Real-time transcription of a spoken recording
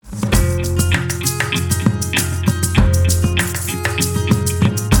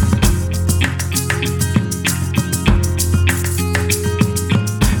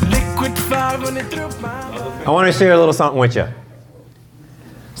want to share a little something with you.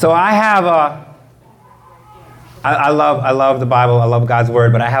 So I have I love the Bible. I love God's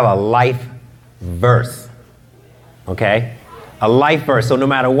word, but I have a life verse. Okay? A life verse. So no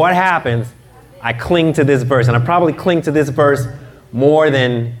matter what happens, I cling to this verse. And I probably cling to this verse more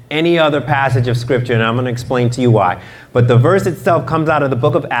than any other passage of Scripture, and I'm going to explain to you why. But the verse itself comes out of the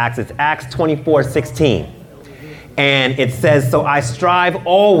book of Acts. It's Acts 24:16. And it says, "So I strive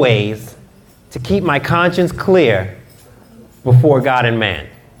always to keep my conscience clear before God and man."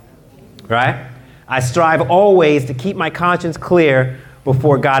 Right? I strive always to keep my conscience clear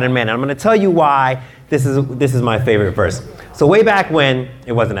before God and man. And I'm going to tell you why this is my favorite verse. So way back when,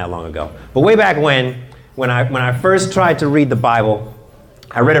 it wasn't that long ago, but way back when I first tried to read the Bible,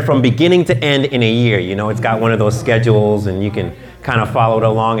 I read it from beginning to end in a year. You know, it's got one of those schedules and you can kind of follow it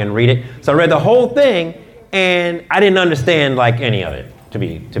along and read it. So I read the whole thing and I didn't understand like any of it, to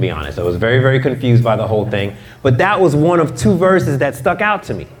be honest. I was very, very confused by the whole thing. But that was one of two verses that stuck out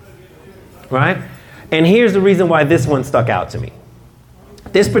to me, right? And here's the reason why this one stuck out to me.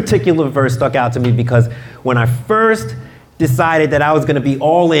 This particular verse stuck out to me because when I first decided that I was going to be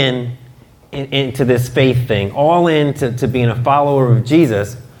all into this faith thing, all into being a follower of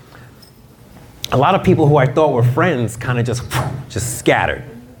Jesus, a lot of people who I thought were friends kind of just scattered,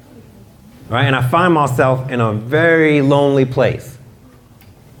 right? And I find myself in a very lonely place.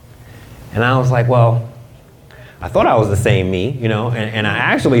 And I was like, well, I thought I was the same me, you know, and I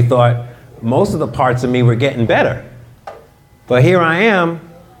actually thought most of the parts of me were getting better. But here I am,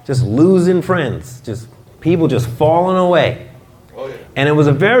 just losing friends, just people just falling away. Oh, yeah. And it was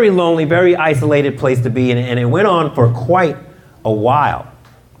a very lonely, very isolated place to be, and it went on for quite a while.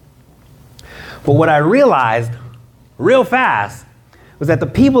 But what I realized real fast was that the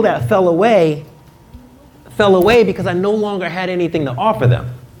people that fell away because I no longer had anything to offer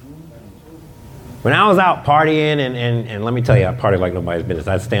them. When I was out partying, and let me tell you, I partied like nobody's business.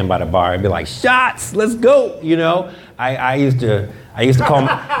 I'd stand by the bar and be like, "Shots, let's go!" You know, I used to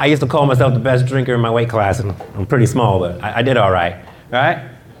call myself the best drinker in my weight class, and I'm pretty small, but I did all right, right?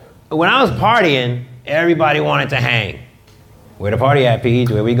 When I was partying, everybody wanted to hang. Where the party at,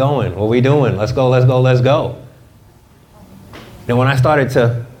 Peach? Where we going? What we doing? Let's go, let's go, let's go. Then when I started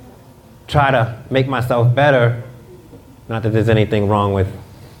to try to make myself better, not that there's anything wrong with,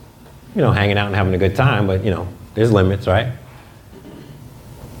 you know, hanging out and having a good time, but, you know, there's limits, right?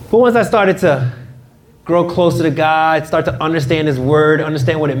 But once I started to grow closer to God, start to understand His Word,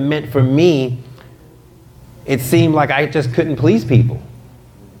 understand what it meant for me, it seemed like I just couldn't please people.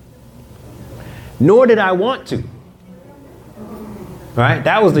 Nor did I want to. Right?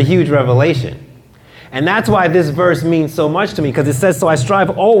 That was the huge revelation. And that's why this verse means so much to me, because it says, "So I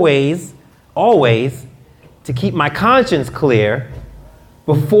strive always to keep my conscience clear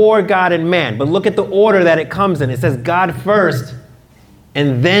before God and man." But look at the order that it comes in. It says God first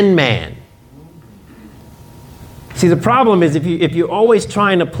and then man. See, the problem is if you're always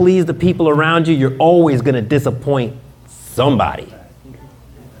trying to please the people around you, you're always going to disappoint somebody.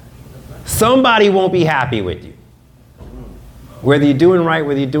 Somebody won't be happy with you. Whether you're doing right,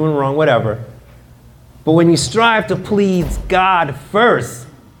 whether you're doing wrong, whatever. But when you strive to please God first,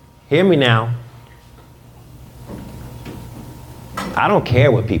 hear me now, I don't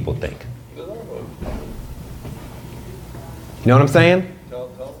care what people think. You know what I'm saying?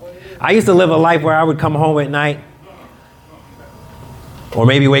 I used to live a life where I would come home at night or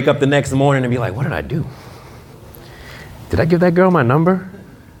maybe wake up the next morning and be like, what did I do? Did I give that girl my number?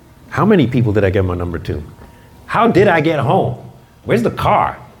 How many people did I give my number to? How did I get home? Where's the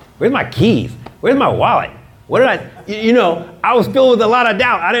car? Where's my keys? Where's my wallet? What did I, you know, I was filled with a lot of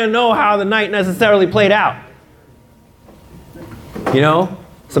doubt. I didn't know how the night necessarily played out. You know,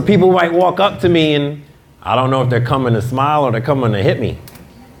 some people might walk up to me and I don't know if they're coming to smile or they're coming to hit me.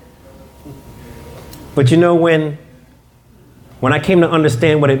 But you know, when I came to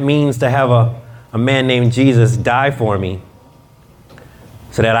understand what it means to have a man named Jesus die for me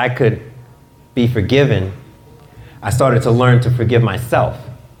so that I could be forgiven, I started to learn to forgive myself.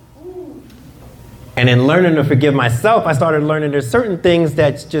 And in learning to forgive myself, I started learning there's certain things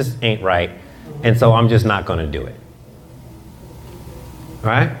that just ain't right. And so I'm just not going to do it.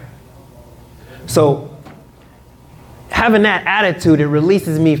 Right? So having that attitude, it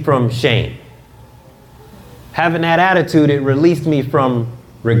releases me from shame. Having that attitude, it released me from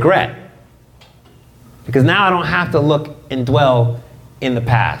regret. Because now I don't have to look and dwell in the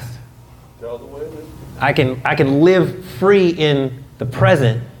past. I can live free in the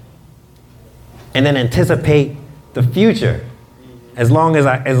present and then anticipate the future as long as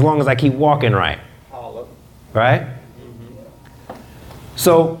I keep walking right. Right?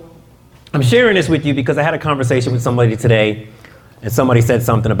 So I'm sharing this with you because I had a conversation with somebody today, and somebody said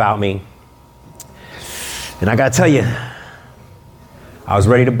something about me. And I got to tell you, I was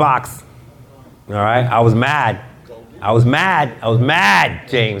ready to box. All right? I was mad. I was mad,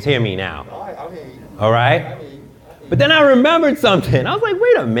 James. Hear me now. All right? But then I remembered something. I was like,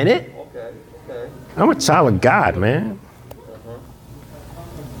 wait a minute. I'm a child of God, man.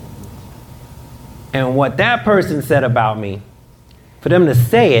 And what that person said about me, for them to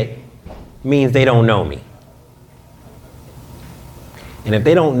say it, means they don't know me. And if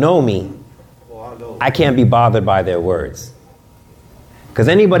they don't know me, I can't be bothered by their words. Because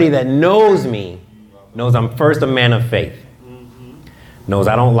anybody that knows me knows I'm first a man of faith. Knows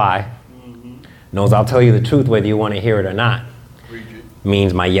I don't lie. Knows I'll tell you the truth whether you want to hear it or not.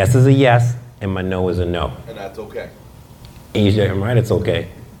 Means my yes is a yes and my no is a no. And that's okay. And you say, I'm right, it's okay.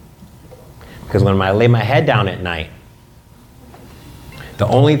 Because when I lay my head down at night, the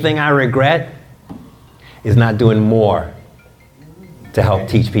only thing I regret is not doing more to help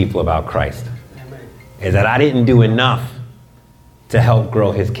teach people about Christ. Is that I didn't do enough to help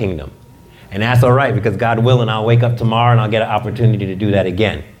grow his kingdom. And that's all right, because God willing, I'll wake up tomorrow and I'll get an opportunity to do that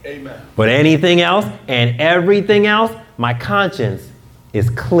again. Amen. But anything else and everything else, my conscience is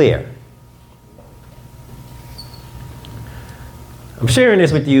clear. I'm sharing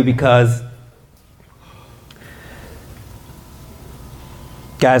this with you because,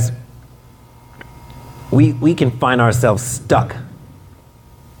 guys, we can find ourselves stuck,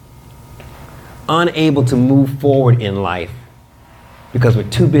 unable to move forward in life because we're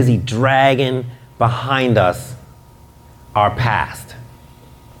too busy dragging behind us our past,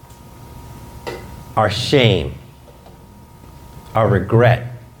 our shame, our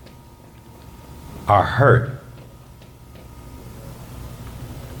regret, our hurt.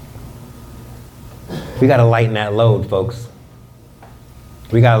 We got to lighten that load, folks.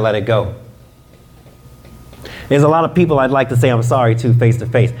 We got to let it go. There's a lot of people I'd like to say I'm sorry to face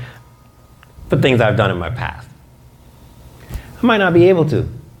for things I've done in my past. I might not be able to.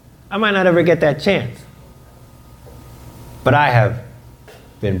 I might not ever get that chance. But I have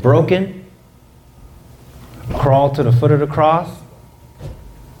been broken, crawled to the foot of the cross.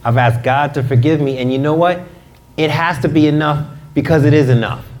 I've asked God to forgive me, and you know what? It has to be enough because it is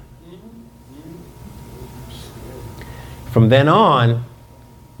enough. From then on,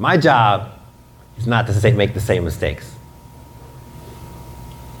 my job is not to make the same mistakes.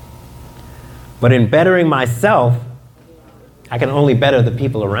 But in bettering myself, I can only better the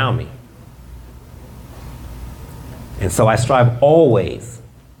people around me. And so I strive always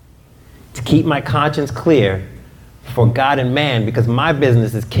to keep my conscience clear for God and man, because my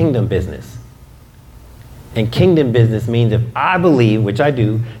business is kingdom business. And kingdom business means if I believe, which I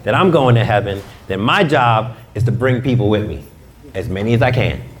do, that I'm going to heaven, then my job is to bring people with me, as many as I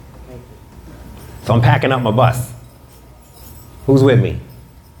can. So I'm packing up my bus. Who's with me?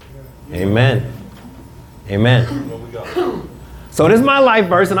 Amen. Amen. So this is my life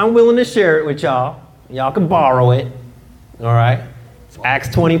verse, and I'm willing to share it with y'all. Y'all can borrow it. All right? It's Acts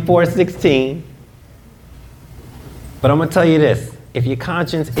 24:16. But I'm going to tell you this. If your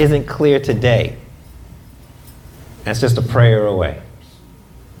conscience isn't clear today, that's just a prayer away.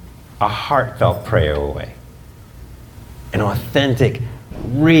 A heartfelt prayer away. An authentic,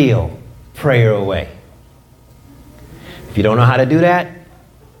 real prayer away. If you don't know how to do that,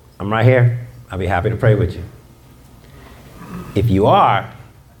 I'm right here. I'll be happy to pray with you. If you are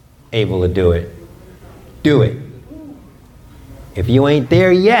able to do it, do it. If you ain't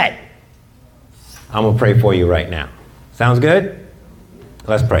there yet, I'm going to pray for you right now. Sounds good?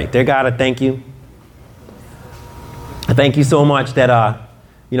 Let's pray. Dear God, I thank you. I thank you so much that,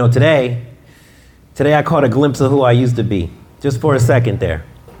 today I caught a glimpse of who I used to be, just for a second there.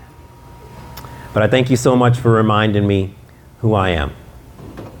 But I thank you so much for reminding me who I am.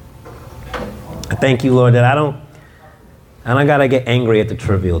 I thank you, Lord, that I don't gotta get angry at the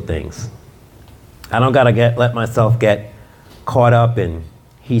trivial things. I don't gotta let myself get caught up in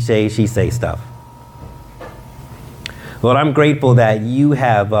he say, she say stuff. Lord, I'm grateful that you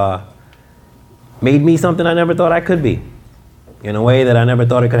have made me something I never thought I could be, in a way that I never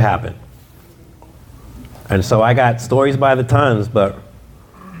thought it could happen. And so I got stories by the tons, but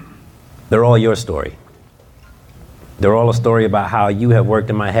they're all your story. They're all a story about how you have worked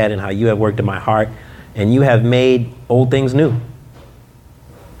in my head and how you have worked in my heart, and you have made old things new.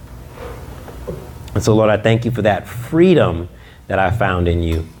 And so, Lord, I thank you for that freedom that I found in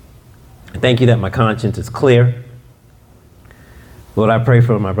you. I thank you that my conscience is clear. Lord, I pray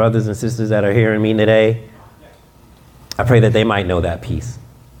for my brothers and sisters that are hearing me today. I pray that they might know that peace.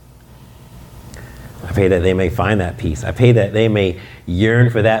 I I pray that they may find that peace. I pray that they may yearn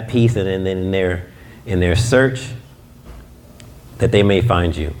for that peace, and then in their search, that they may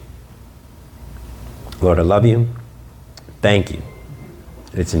find you. Lord, I love you. Thank you.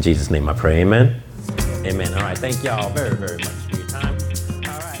 It's in Jesus' name I pray. Amen. Amen. All right. Thank y'all very, very much for your time.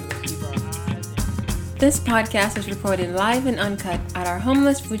 All right. Let's keep our eyes. This podcast is recorded live and uncut at our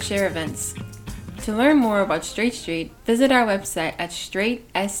homeless food share events. To learn more about Straight Street, visit our website at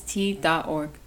straightst.org.